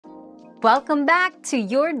Welcome back to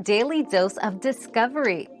your daily dose of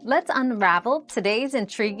discovery. Let's unravel today's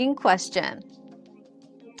intriguing question.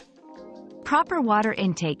 Proper water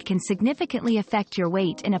intake can significantly affect your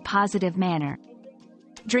weight in a positive manner.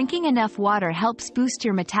 Drinking enough water helps boost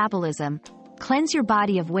your metabolism, cleanse your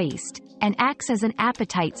body of waste, and acts as an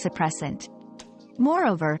appetite suppressant.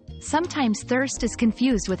 Moreover, sometimes thirst is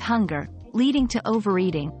confused with hunger, leading to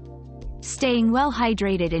overeating. Staying well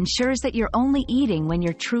hydrated ensures that you're only eating when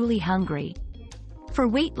you're truly hungry. For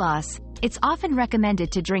weight loss, it's often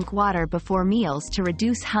recommended to drink water before meals to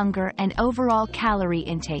reduce hunger and overall calorie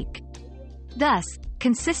intake. Thus,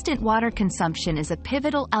 consistent water consumption is a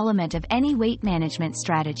pivotal element of any weight management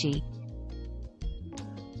strategy.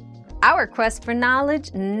 Our quest for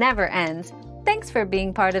knowledge never ends. Thanks for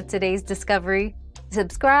being part of today's discovery.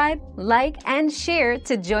 Subscribe, like, and share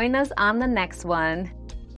to join us on the next one.